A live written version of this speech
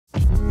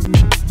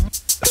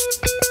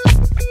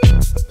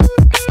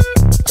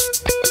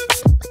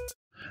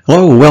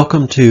Hello,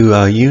 welcome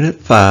to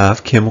Unit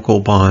 5, Chemical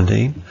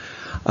Bonding.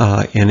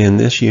 And in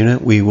this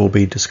unit we will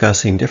be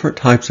discussing different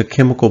types of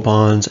chemical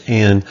bonds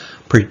and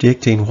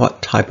predicting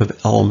what type of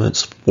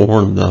elements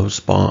form those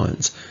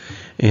bonds.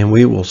 And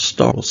we will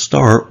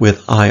start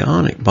with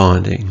ionic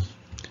bonding.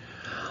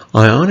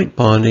 Ionic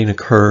bonding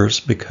occurs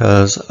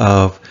because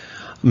of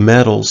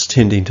metals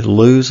tending to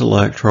lose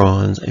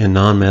electrons and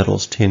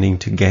nonmetals tending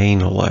to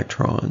gain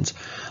electrons.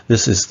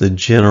 This is the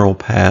general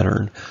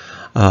pattern.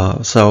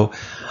 So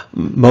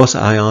most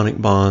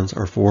ionic bonds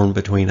are formed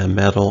between a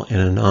metal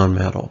and a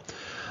nonmetal.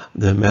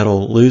 The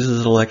metal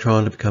loses an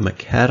electron to become a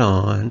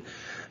cation,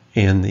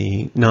 and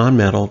the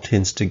nonmetal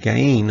tends to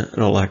gain an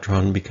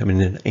electron,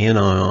 becoming an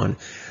anion.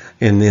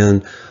 And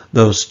then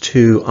those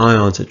two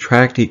ions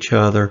attract each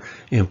other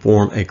and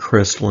form a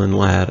crystalline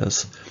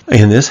lattice.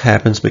 And this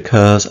happens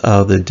because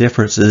of the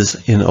differences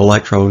in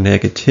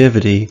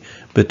electronegativity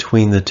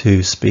between the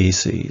two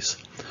species.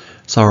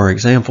 So our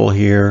example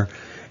here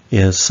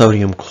is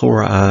sodium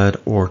chloride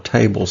or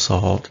table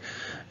salt,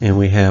 and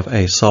we have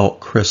a salt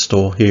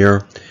crystal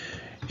here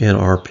in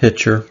our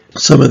picture.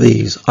 Some of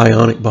these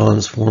ionic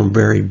bonds form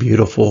very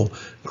beautiful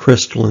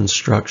crystalline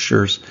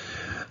structures,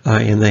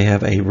 and they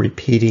have a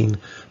repeating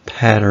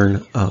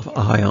pattern of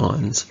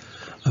ions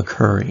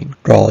occurring.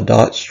 Draw a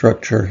dot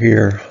structure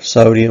here.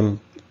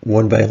 Sodium,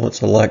 1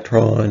 valence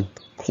electron,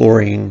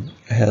 chlorine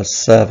has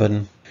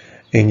 7,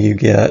 and you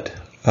get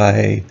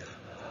a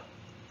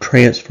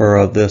transfer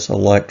of this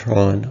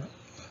electron,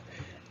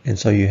 and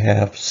so you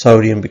have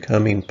sodium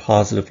becoming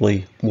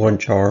positively 1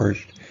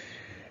 charged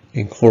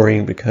and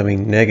chlorine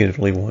becoming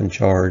negatively 1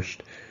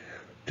 charged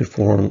to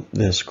form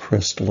this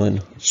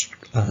crystalline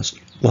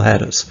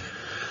lattice.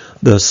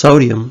 The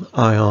sodium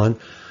ion,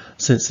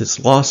 since it's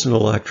lost an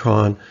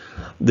electron,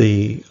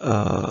 the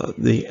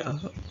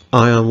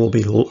ion will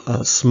be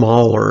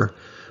smaller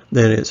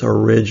than its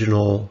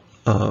original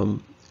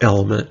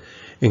element.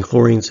 And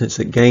chlorine, since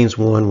it gains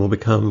 1, will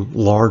become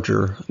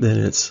larger than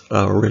its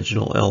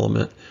original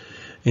element.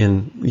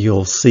 And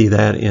you'll see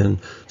that in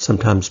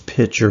sometimes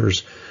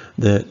pictures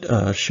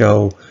that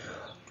show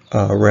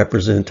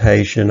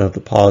representation of the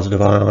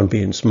positive ion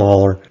being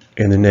smaller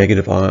and the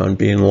negative ion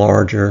being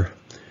larger.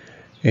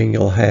 And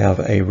you'll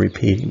have a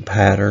repeating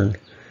pattern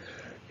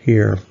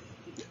here.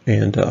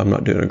 And I'm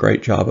not doing a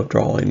great job of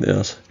drawing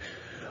this,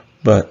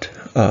 but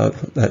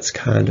that's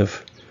kind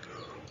of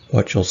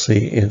what you'll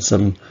see in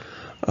some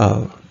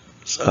kind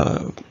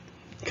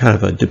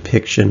of a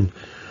depiction,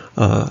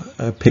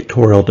 a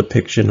pictorial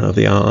depiction of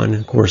the ion.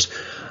 Of course,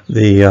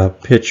 the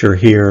picture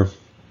here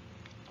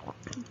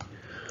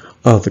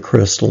of the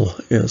crystal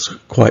is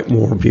quite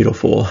more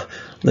beautiful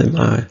than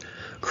my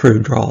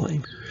crude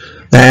drawing.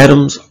 The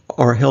atoms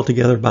are held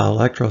together by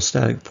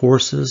electrostatic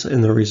forces,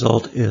 and the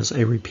result is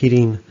a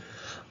repeating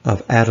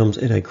of atoms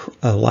in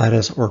a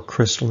lattice or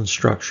crystalline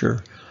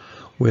structure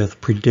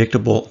with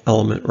predictable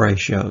element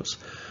ratios.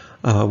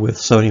 With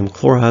sodium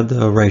chloride,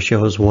 the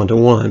ratio is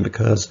 1:1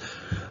 because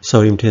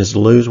sodium tends to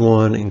lose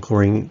 1 and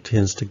chlorine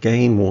tends to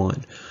gain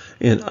 1.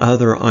 In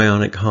other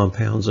ionic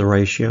compounds, the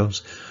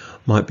ratios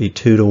might be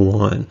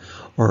 2:1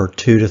 or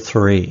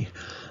 2:3.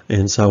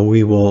 And so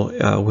we will,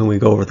 when we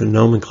go over the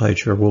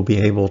nomenclature, we'll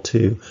be able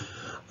to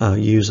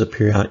use a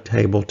periodic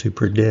table to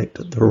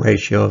predict the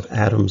ratio of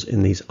atoms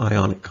in these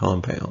ionic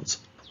compounds.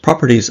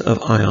 Properties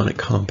of ionic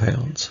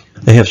compounds.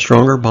 They have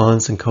stronger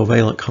bonds than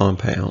covalent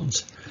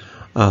compounds.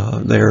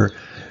 They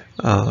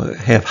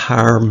have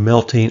higher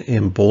melting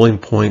and boiling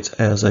points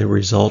as a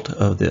result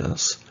of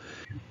this.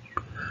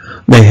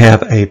 They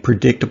have a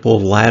predictable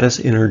lattice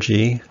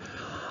energy,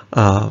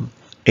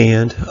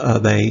 and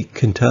they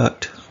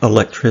conduct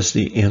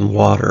electricity in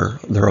water.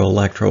 They're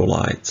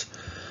electrolytes.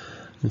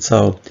 And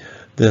so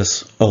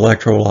this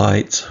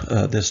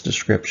electrolytes, this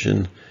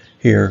description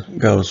here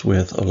goes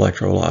with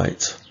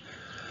electrolytes.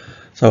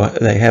 So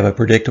they have a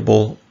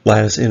predictable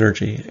lattice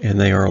energy, and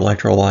they are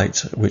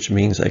electrolytes, which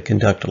means they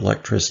conduct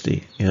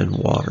electricity in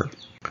water.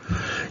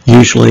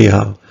 Usually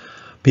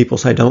people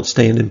say don't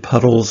stand in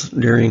puddles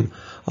during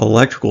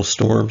electrical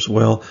storms.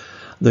 Well,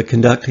 the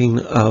conducting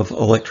of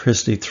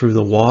electricity through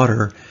the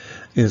water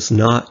is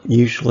not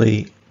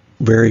usually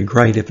very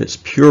great if it's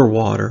pure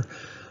water,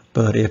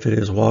 but if it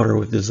is water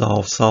with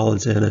dissolved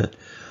solids in it,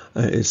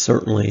 it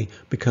certainly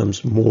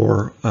becomes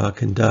more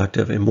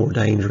conductive and more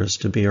dangerous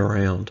to be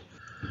around.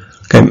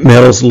 Okay,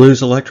 metals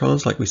lose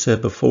electrons, like we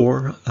said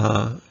before,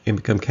 and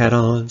become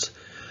cations.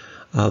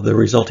 The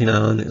resulting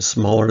ion is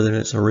smaller than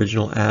its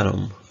original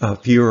atom.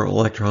 Fewer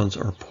electrons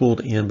are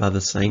pulled in by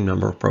the same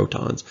number of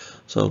protons.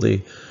 So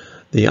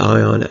the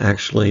ion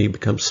actually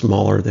becomes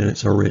smaller than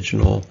its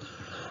original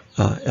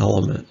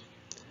element.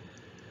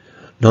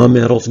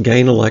 Nonmetals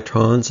gain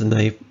electrons, and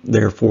they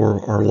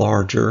therefore are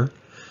larger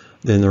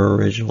than their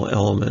original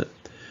element.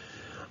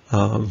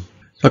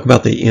 Talk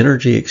about the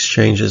energy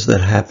exchanges that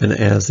happen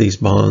as these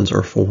bonds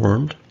are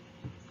formed.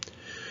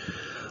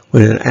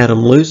 When an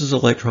atom loses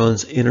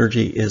electrons,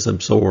 energy is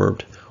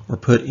absorbed or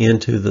put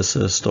into the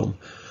system.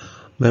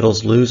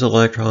 Metals lose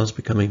electrons,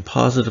 becoming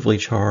positively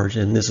charged,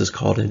 and this is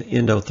called an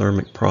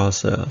endothermic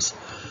process.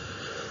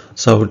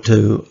 So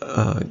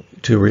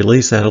to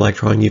release that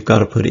electron, you've got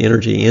to put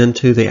energy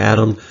into the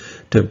atom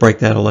to break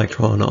that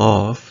electron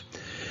off.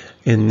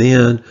 And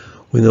then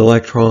when the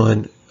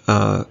electron,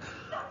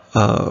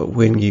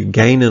 when you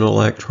gain an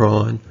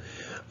electron,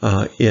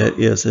 it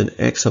is an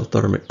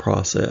exothermic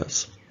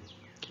process.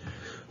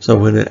 So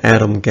when an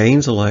atom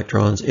gains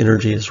electrons,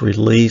 energy is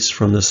released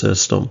from the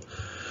system.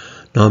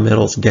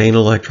 Nonmetals gain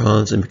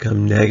electrons and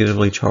become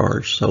negatively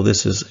charged. So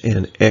this is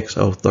an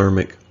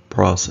exothermic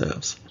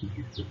process.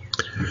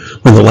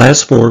 When the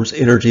lattice forms,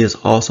 energy is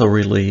also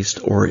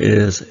released, or it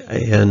is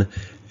an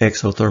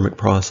exothermic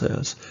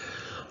process.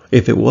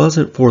 If it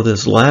wasn't for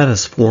this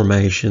lattice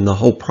formation, the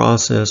whole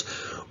process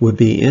would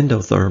be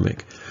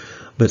endothermic.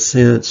 But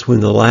since when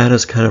the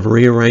lattice kind of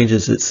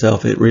rearranges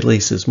itself, it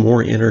releases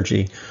more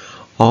energy.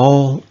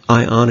 All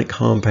ionic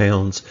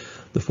compounds,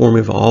 the forming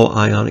of all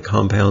ionic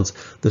compounds,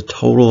 the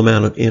total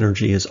amount of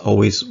energy is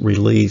always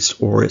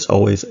released, or it's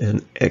always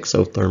an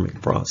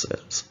exothermic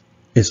process.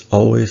 It's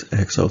always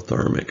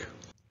exothermic.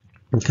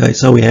 Okay,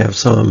 so we have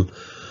some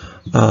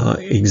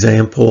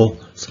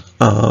examples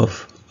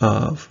of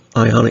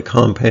ionic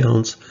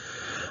compounds.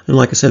 And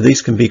like I said,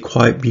 these can be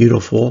quite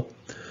beautiful.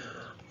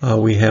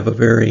 We have a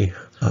very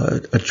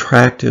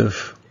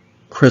attractive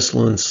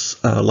crystalline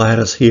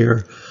lattice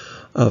here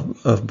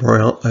of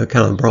brown,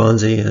 kind of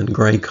bronzy and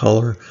gray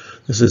color.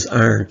 This is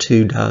iron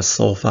 2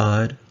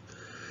 disulfide.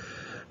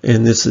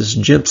 And this is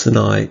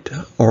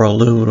gypsumite or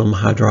aluminum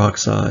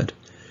hydroxide.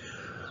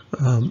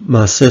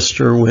 My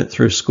sister went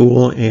through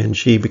school and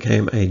she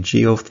became a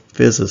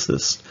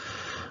geophysicist,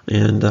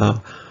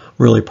 and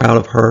really proud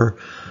of her.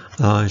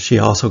 She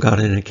also got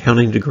an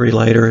accounting degree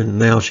later, and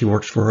now she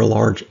works for a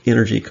large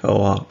energy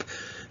co-op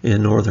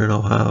in northern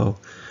Ohio.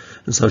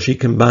 And so she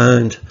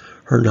combined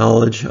her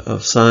knowledge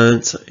of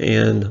science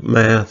and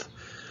math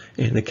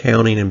and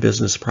accounting and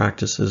business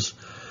practices,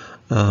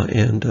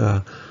 and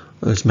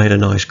has made a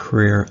nice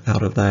career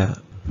out of that.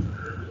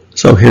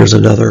 So here's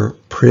another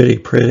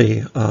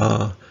pretty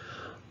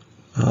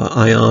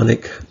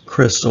ionic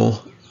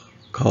crystal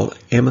called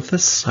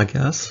amethyst, I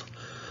guess.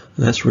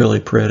 And that's really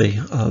pretty.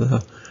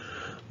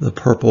 The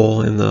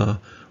purple and the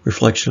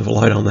reflection of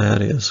light on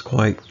that is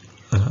quite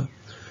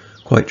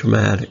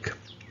dramatic.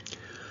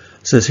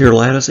 It says here,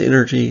 lattice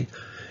energy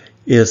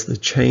is the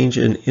change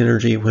in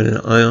energy when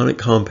an ionic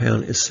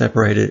compound is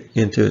separated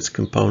into its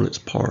components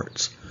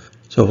parts.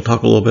 So we'll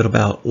talk a little bit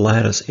about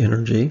lattice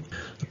energy.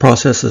 The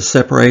process of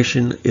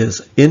separation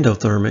is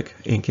endothermic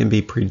and can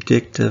be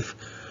predicted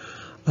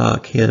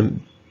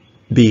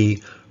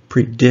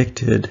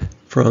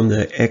from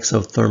the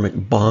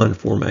exothermic bond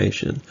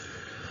formation.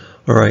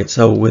 All right,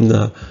 so when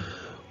the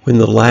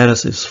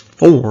lattice is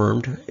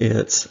formed,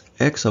 it's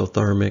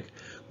exothermic,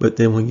 but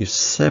then when you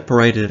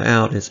separate it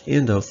out, it's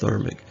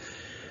endothermic.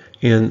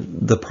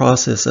 And the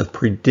process of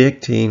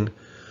predicting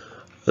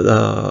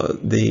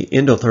the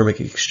endothermic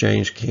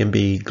exchange can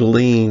be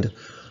gleaned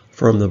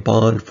from the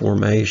bond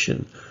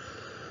formation.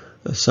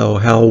 So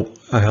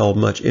how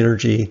much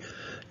energy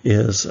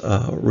is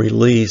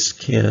released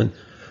can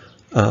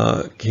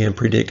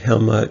predict how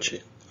much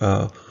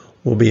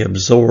will be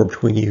absorbed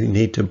when you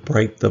need to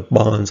break the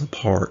bonds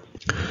apart.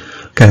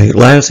 Okay,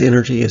 lattice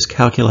energy is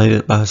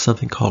calculated by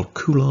something called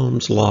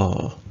Coulomb's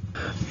law,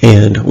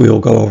 and we'll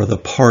go over the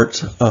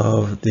parts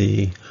of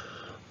the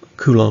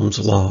Coulomb's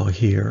law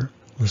here.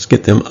 Let's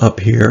get them up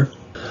here.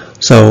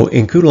 So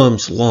in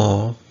Coulomb's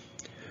law,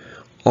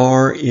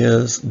 R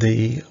is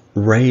the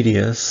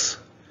radius,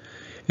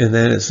 and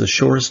that is the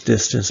shortest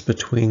distance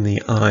between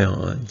the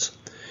ions.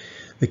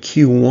 The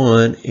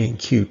Q1 and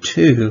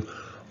Q2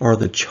 are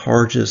the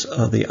charges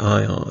of the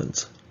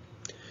ions.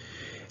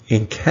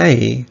 And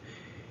K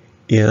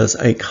is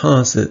a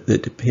constant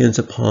that depends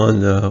upon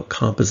the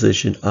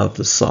composition of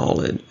the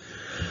solid.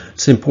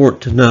 It's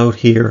important to note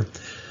here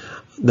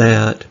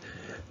that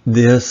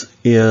this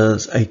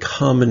is a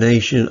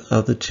combination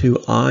of the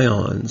two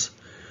ions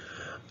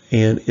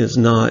and is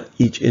not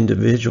each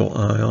individual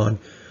ion,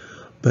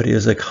 but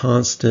is a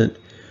constant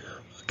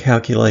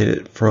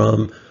calculated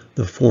from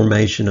the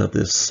formation of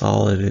this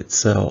solid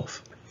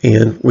itself.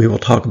 And we will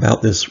talk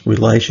about this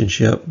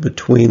relationship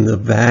between the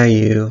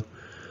value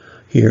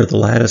here, the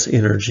lattice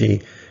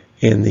energy,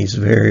 and these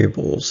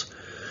variables.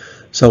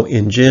 So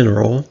in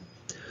general,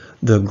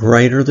 the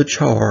greater the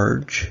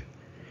charge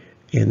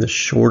and the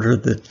shorter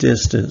the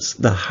distance,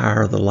 the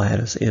higher the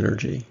lattice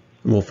energy.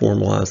 And we'll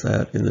formalize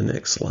that in the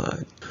next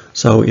slide.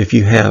 So if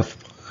you have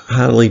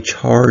highly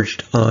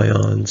charged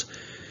ions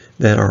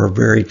that are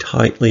very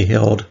tightly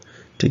held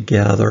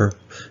together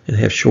and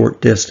have short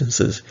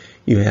distances,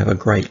 you have a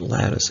great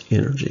lattice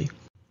energy.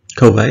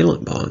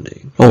 Covalent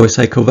bonding. I always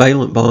say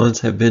covalent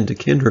bonds have been to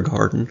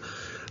kindergarten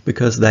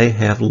because they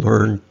have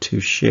learned to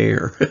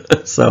share.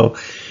 So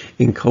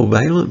in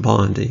covalent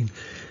bonding,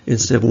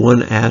 instead of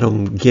one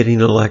atom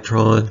getting an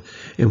electron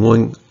and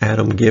one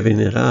atom giving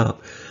it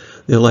up,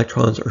 the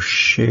electrons are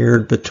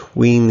shared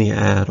between the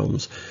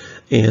atoms,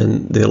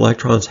 and the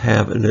electrons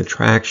have an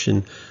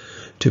attraction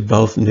to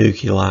both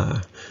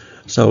nuclei.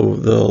 So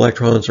the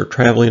electrons are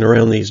traveling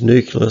around these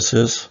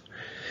nucleuses,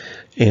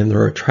 and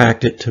they're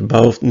attracted to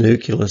both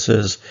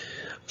nucleuses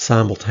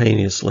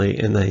simultaneously,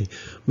 and they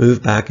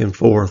move back and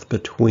forth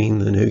between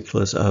the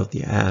nucleus of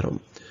the atom.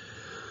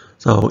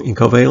 So in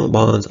covalent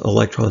bonds,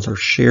 electrons are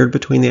shared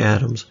between the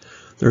atoms.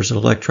 There's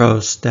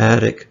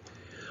electrostatic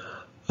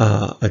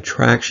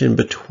attraction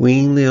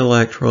between the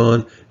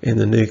electron and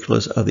the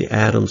nucleus of the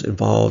atoms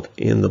involved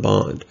in the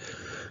bond.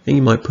 And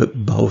you might put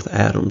both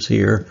atoms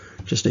here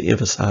just to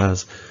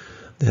emphasize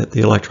that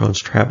the electrons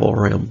travel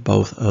around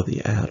both of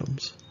the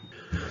atoms.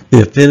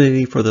 The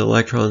affinity for the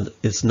electrons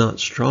is not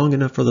strong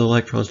enough for the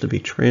electrons to be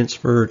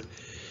transferred,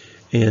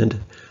 and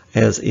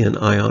as in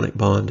ionic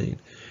bonding.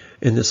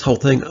 And this whole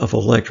thing of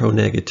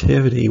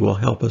electronegativity will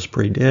help us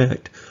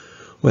predict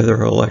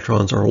whether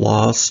electrons are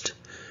lost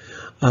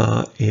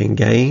and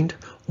gained,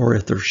 or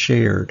if they're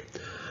shared.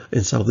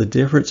 And so the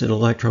difference in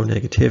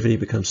electronegativity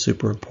becomes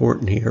super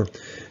important here,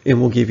 and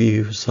we'll give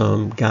you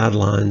some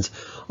guidelines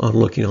on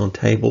looking on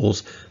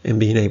tables and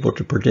being able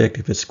to predict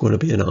if it's going to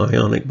be an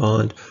ionic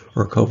bond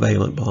or a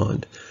covalent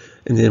bond.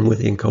 And then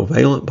within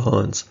covalent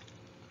bonds,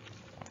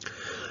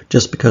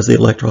 just because the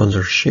electrons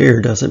are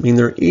shared doesn't mean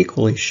they're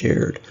equally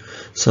shared.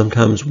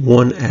 Sometimes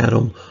one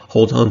atom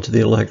holds on to the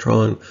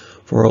electron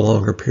for a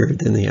longer period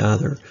than the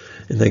other,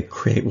 and they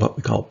create what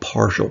we call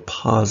partial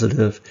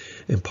positive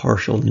and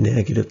partial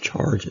negative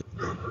charges.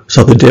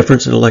 So the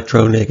difference in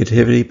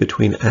electronegativity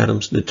between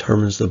atoms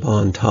determines the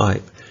bond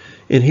type.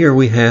 And here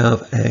we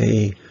have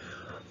a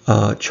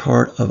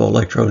chart of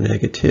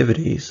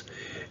electronegativities,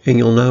 and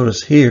you'll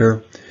notice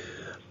here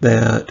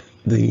that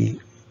the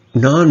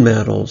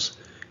nonmetals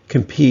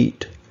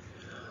compete,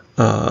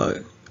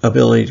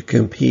 ability to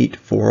compete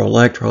for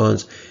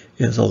electrons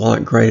is a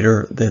lot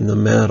greater than the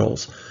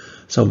metals.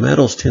 So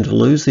metals tend to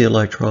lose the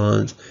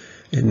electrons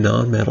and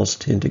nonmetals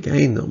tend to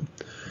gain them.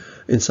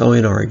 And so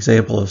in our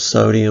example of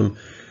sodium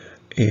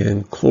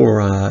and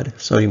chloride,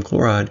 sodium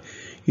chloride,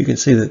 you can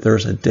see that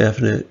there's a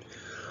definite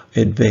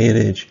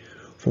advantage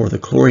for the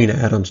chlorine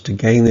atoms to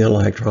gain the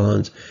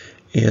electrons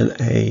and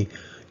a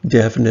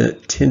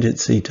definite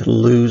tendency to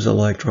lose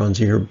electrons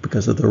here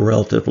because of the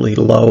relatively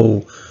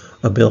low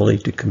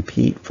ability to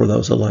compete for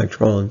those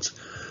electrons,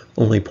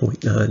 only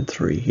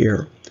 0.93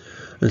 here.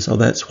 And so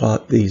that's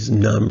what these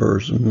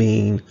numbers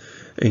mean,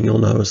 and you'll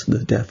notice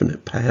the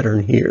definite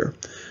pattern here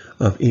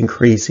of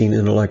increasing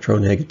in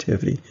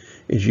electronegativity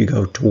as you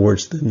go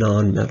towards the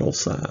non-metal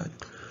side.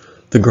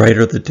 The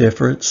greater the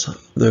difference,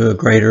 the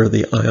greater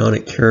the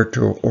ionic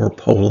character or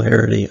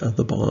polarity of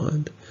the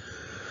bond.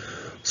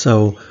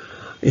 So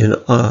in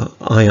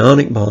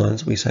ionic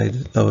bonds, we say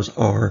that those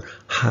are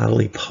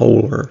highly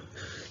polar.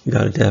 You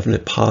got a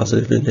definite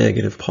positive and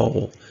negative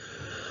pole.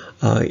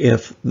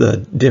 If the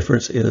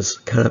difference is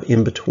kind of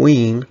in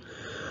between,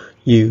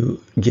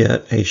 you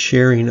get a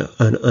sharing,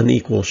 an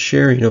unequal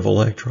sharing of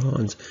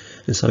electrons,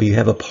 and so you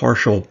have a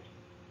partial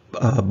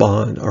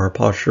bond, or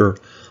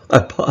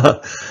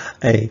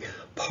a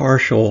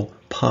partial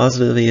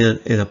positive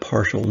end and a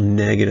partial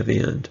negative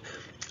end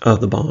of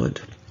the bond.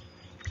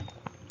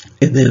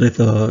 And then if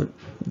the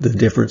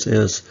difference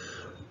is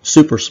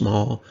super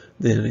small,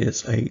 then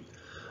it's a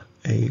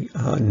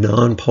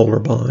non-polar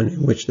bond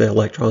in which the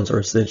electrons are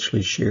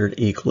essentially shared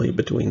equally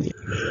between the.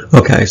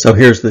 Okay, so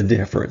here's the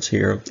difference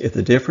here. If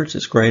the difference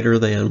is greater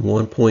than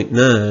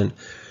 1.9,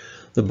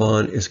 the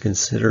bond is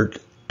considered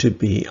to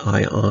be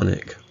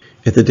ionic.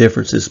 If the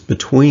difference is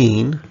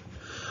between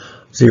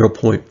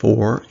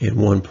 0.4 and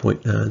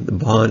 1.9, the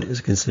bond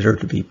is considered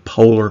to be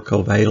polar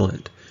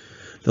covalent.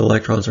 The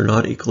electrons are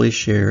not equally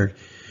shared,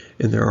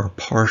 and there are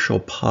partial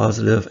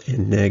positive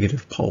and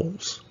negative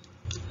poles.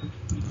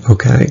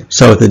 Okay,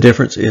 so if the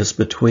difference is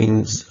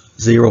between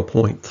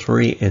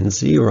 0.3 and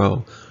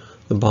 0,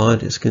 the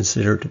bond is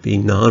considered to be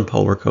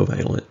nonpolar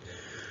covalent.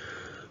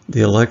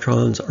 The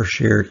electrons are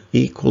shared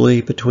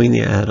equally between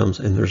the atoms,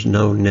 and there's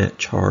no net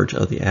charge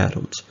of the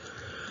atoms.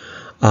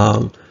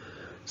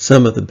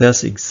 Some of the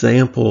best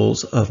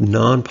examples of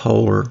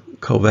nonpolar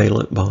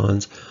covalent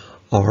bonds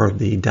are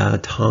the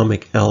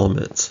diatomic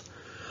elements,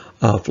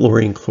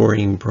 fluorine,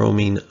 chlorine,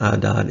 bromine,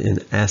 iodide, and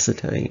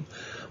acetane.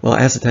 Well,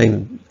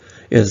 acetane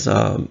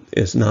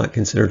is not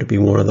considered to be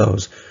one of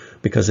those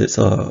because it's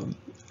a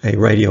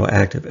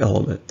radioactive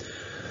element.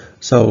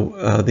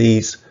 So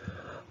these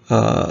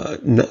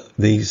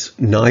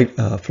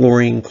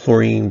fluorine,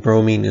 chlorine,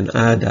 bromine, and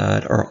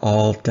iodide are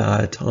all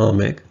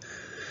diatomic.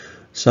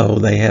 So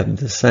they have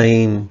the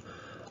same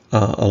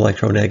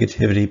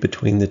electronegativity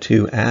between the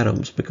two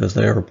atoms because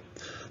they're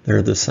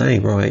the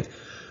same, right?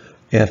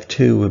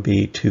 F2 would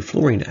be two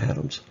fluorine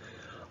atoms.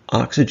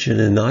 Oxygen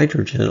and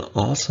nitrogen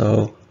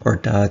also are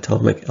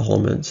diatomic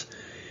elements,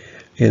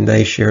 and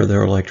they share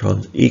their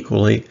electrons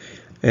equally,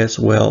 as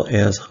well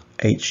as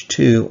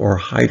H2 or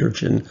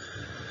hydrogen.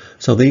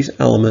 So these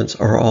elements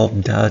are all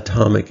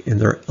diatomic in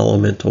their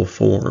elemental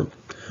form.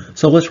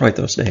 So let's write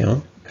those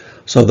down.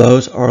 So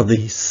those are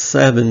the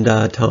 7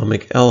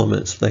 diatomic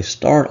elements. They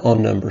start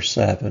on number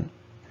 7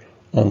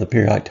 on the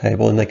periodic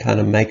table, and they kind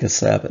of make a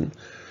 7.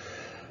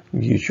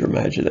 Use your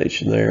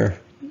imagination there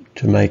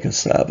to make a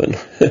 7.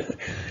 Kind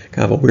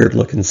of a weird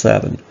looking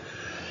 7.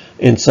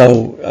 And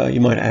so you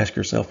might ask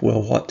yourself,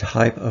 well, what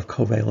type of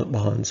covalent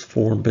bonds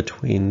form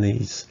between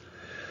these?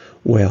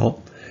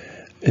 Well,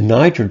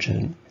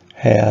 nitrogen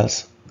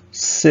has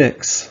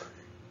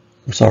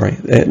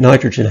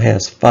nitrogen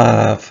has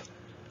 5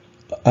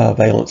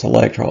 valence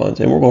electrons,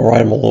 and we're going to write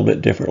them a little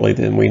bit differently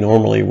than we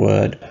normally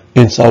would.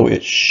 And so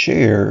it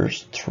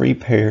shares 3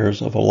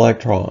 pairs of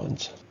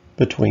electrons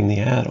between the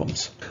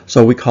atoms.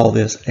 So we call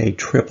this a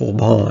triple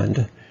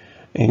bond,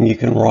 and you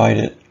can write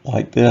it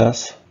like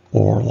this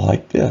or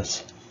like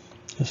this,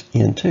 just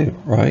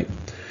N2, right?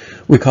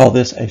 We call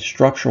this a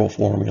structural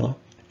formula,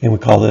 and we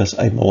call this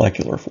a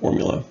molecular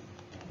formula.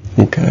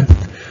 Okay,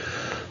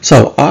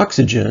 so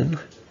oxygen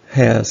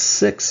has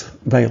 6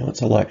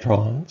 valence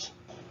electrons,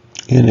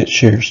 and it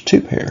shares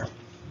 2 pair.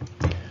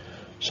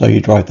 So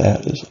you'd write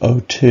that as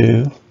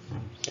O2,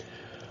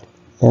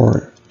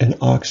 or an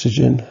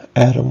oxygen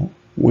atom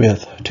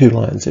with 2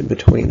 lines in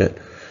between it.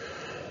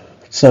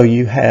 So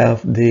you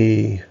have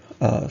the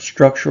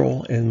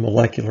structural and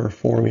molecular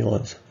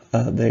formulas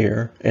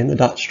there, and the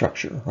dot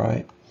structure,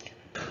 right?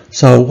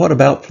 So what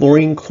about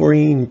fluorine,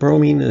 chlorine,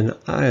 bromine, and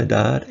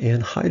iodide,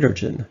 and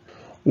hydrogen?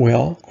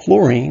 Well,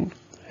 chlorine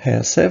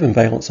has 7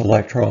 valence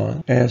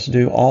electrons, as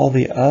do all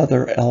the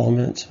other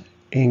elements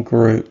in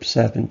group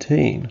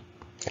 17.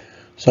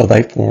 So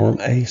they form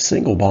a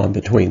single bond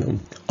between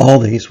them. All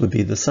these would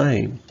be the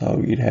same.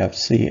 So you'd have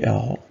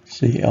Cl,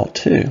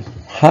 Cl2.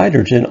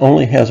 Hydrogen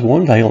only has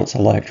 1 valence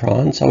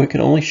electron, so it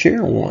can only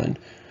share 1.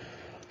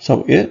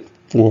 So it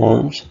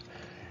forms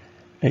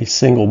a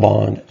single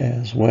bond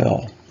as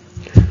well.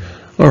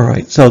 All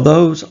right, so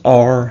those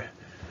are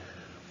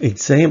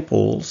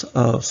examples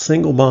of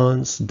single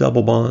bonds,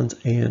 double bonds,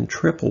 and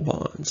triple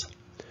bonds.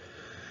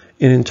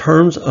 And in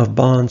terms of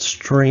bond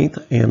strength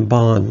and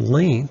bond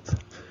length,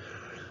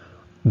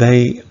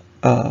 they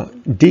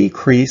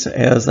decrease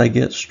as they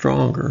get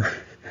stronger.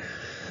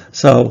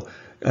 So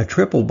a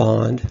triple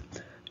bond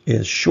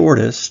is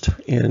shortest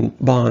in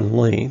bond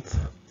length,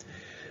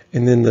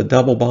 and then the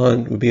double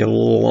bond would be a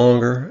little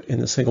longer,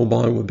 and the single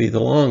bond would be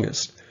the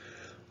longest.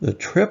 The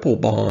triple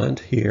bond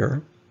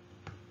here,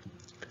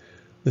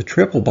 the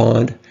triple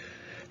bond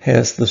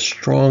has the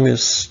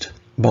strongest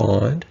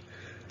bond,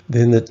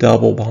 then the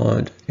double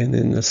bond, and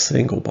then the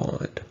single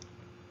bond.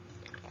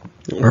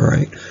 All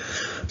right,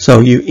 so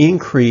you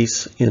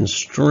increase in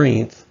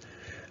strength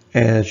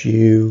as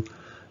you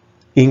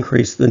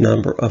increase the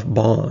number of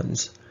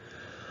bonds.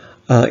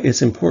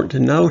 It's important to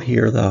note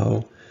here,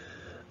 though,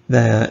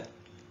 that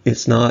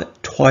it's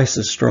not twice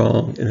as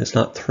strong and it's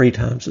not 3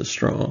 times as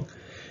strong.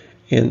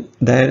 And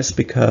that is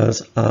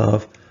because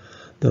of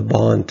the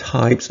bond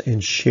types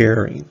and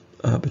sharing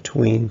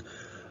between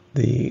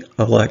the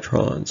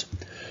electrons.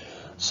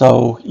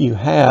 So you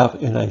have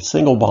in a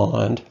single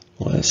bond,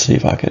 let's see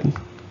if I can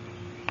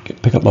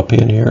pick up my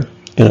pen here.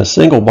 In a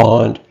single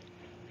bond,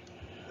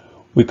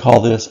 we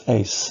call this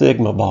a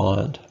sigma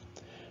bond.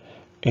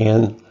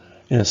 And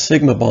in a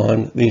sigma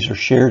bond, these are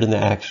shared in the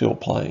axial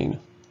plane.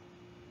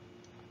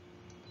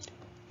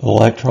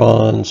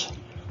 Electrons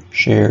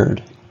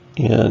shared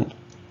in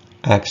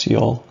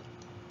axial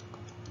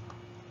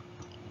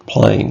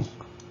plane.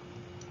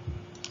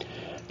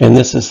 And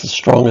this is the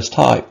strongest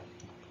type.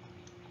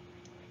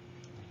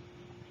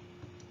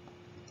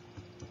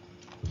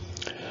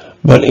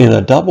 But in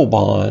a double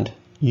bond,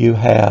 you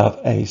have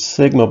a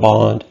sigma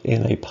bond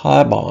and a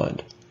pi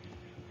bond.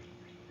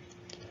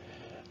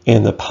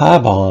 In the pi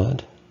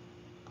bond,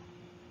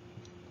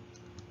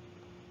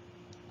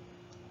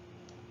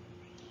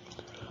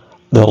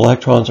 the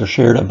electrons are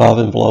shared above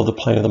and below the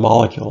plane of the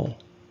molecule.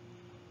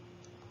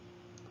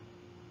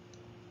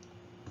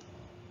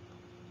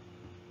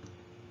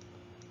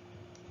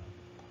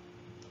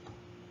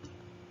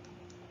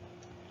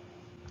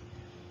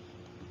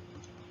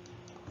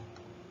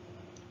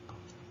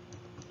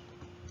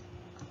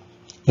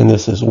 And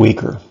this is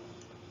weaker.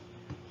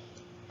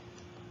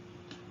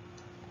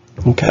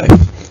 Okay,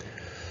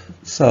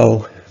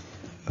 so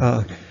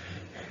and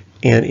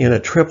in a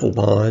triple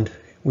bond,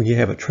 when you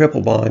have a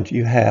triple bond,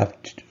 you have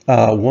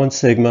 1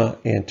 sigma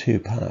and 2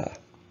 pi.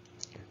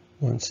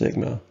 1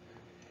 sigma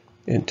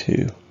and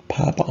 2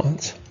 pi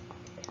bonds.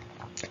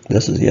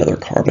 This is the other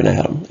carbon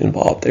atom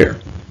involved there.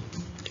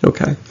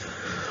 Okay,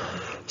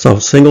 so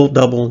single,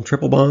 double, and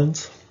triple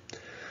bonds.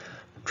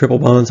 Triple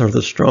bonds are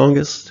the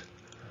strongest.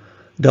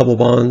 Double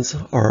bonds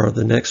are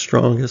the next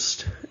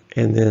strongest,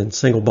 and then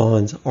single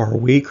bonds are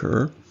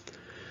weaker.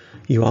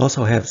 You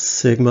also have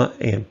sigma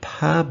and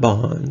pi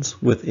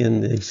bonds within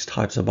these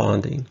types of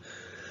bonding.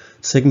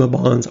 Sigma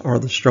bonds are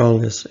the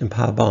strongest and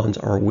pi bonds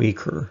are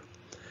weaker.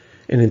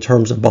 And in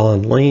terms of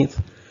bond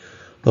length,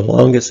 the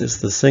longest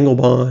is the single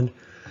bond.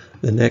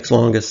 The next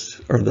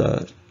longest, or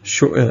the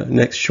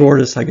next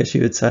shortest, I guess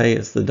you would say,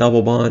 is the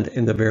double bond,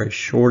 and the very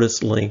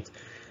shortest length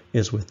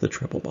is with the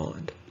triple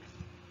bond.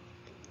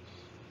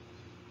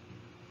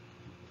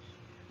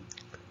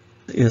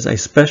 Is a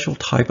special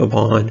type of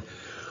bond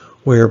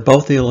where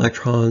both the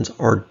electrons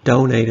are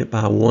donated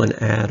by 1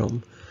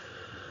 atom.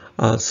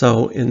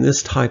 So in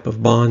this type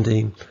of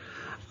bonding,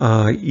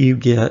 you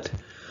get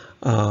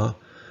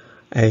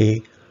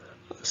a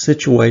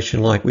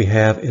situation like we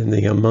have in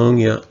the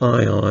ammonia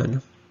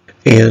ion.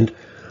 And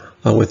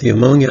with the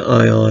ammonia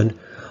ion,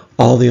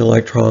 all the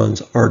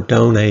electrons are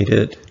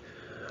donated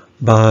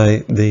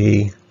by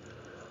the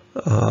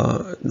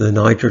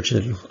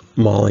nitrogen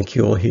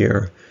molecule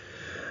here.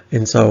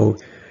 And so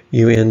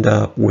you end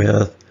up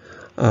with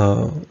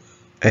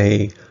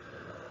a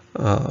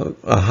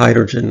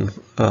hydrogen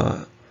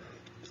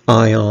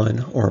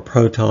ion or a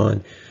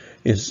proton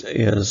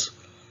is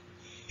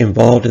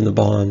involved in the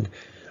bond,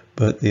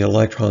 but the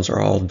electrons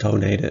are all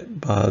donated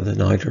by the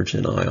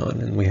nitrogen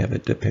ion, and we have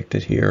it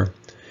depicted here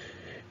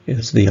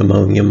is the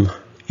ammonium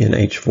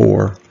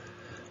NH4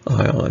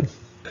 ion.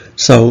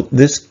 So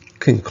this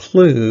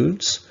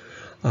concludes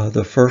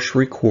the first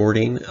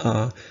recording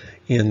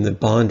in the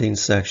bonding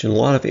section. A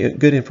lot of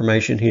good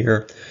information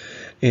here,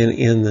 and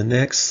in the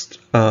next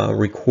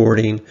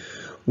recording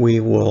we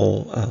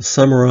will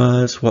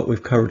summarize what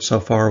we've covered so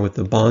far with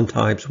the bond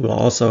types. We'll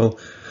also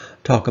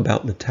talk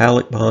about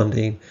metallic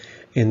bonding,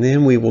 and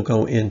then we will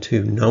go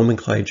into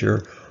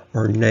nomenclature,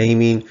 or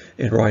naming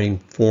and writing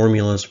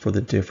formulas for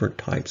the different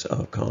types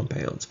of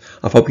compounds.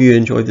 I hope you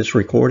enjoyed this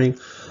recording.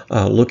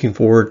 Looking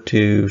forward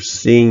to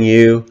seeing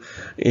you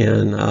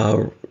in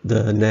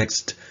the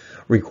next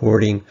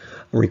recording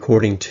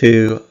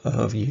 2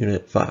 of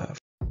Unit 5.